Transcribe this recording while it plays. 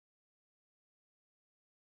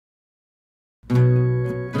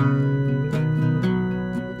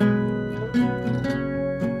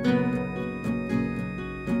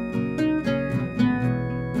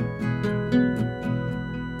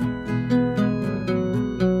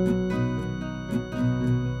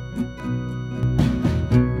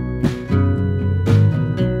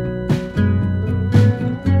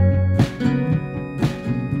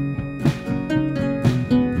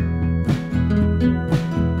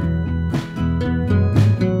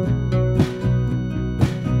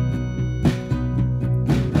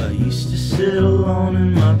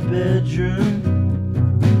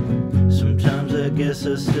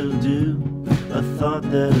guess I still do. I thought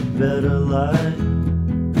that a better life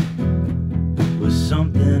was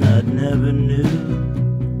something I'd never knew.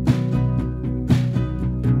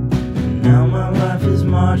 Now my life is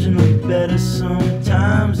marginally better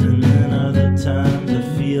sometimes, and then other times I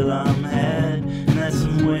feel I'm had, and that's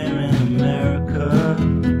somewhere in America.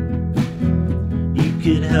 You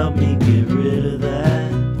could help me get rid of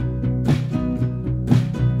that.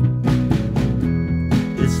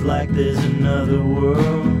 It's like there's another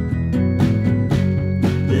world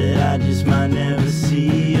that I just might never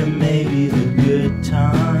see, or maybe the good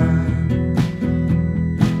times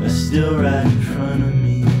are still right in front of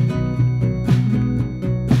me.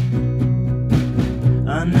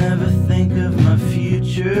 I never think of my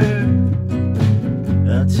future,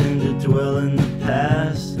 I tend to dwell in the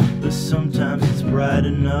past, but sometimes it's bright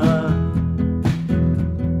enough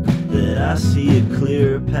that I see a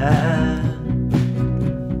clearer path.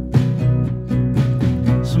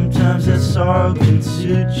 Sometimes that sorrow can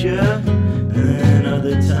suit you, and then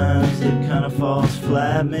other times it kind of falls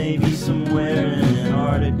flat. Maybe somewhere in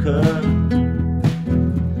Antarctica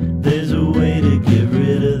there's a way to get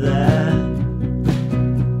rid of that.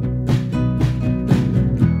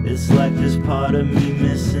 It's like there's part of me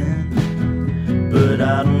missing, but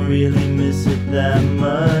I don't really miss it that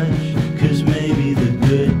much, 'cause maybe the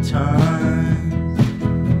good times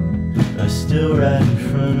are still right in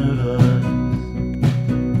front of us.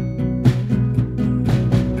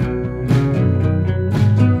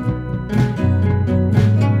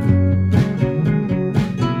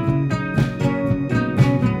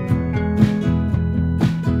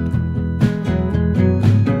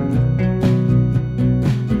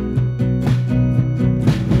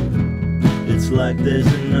 Like there's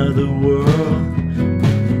another world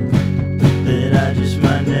that I just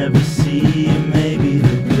might never see, and maybe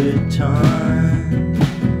the good times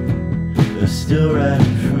are still right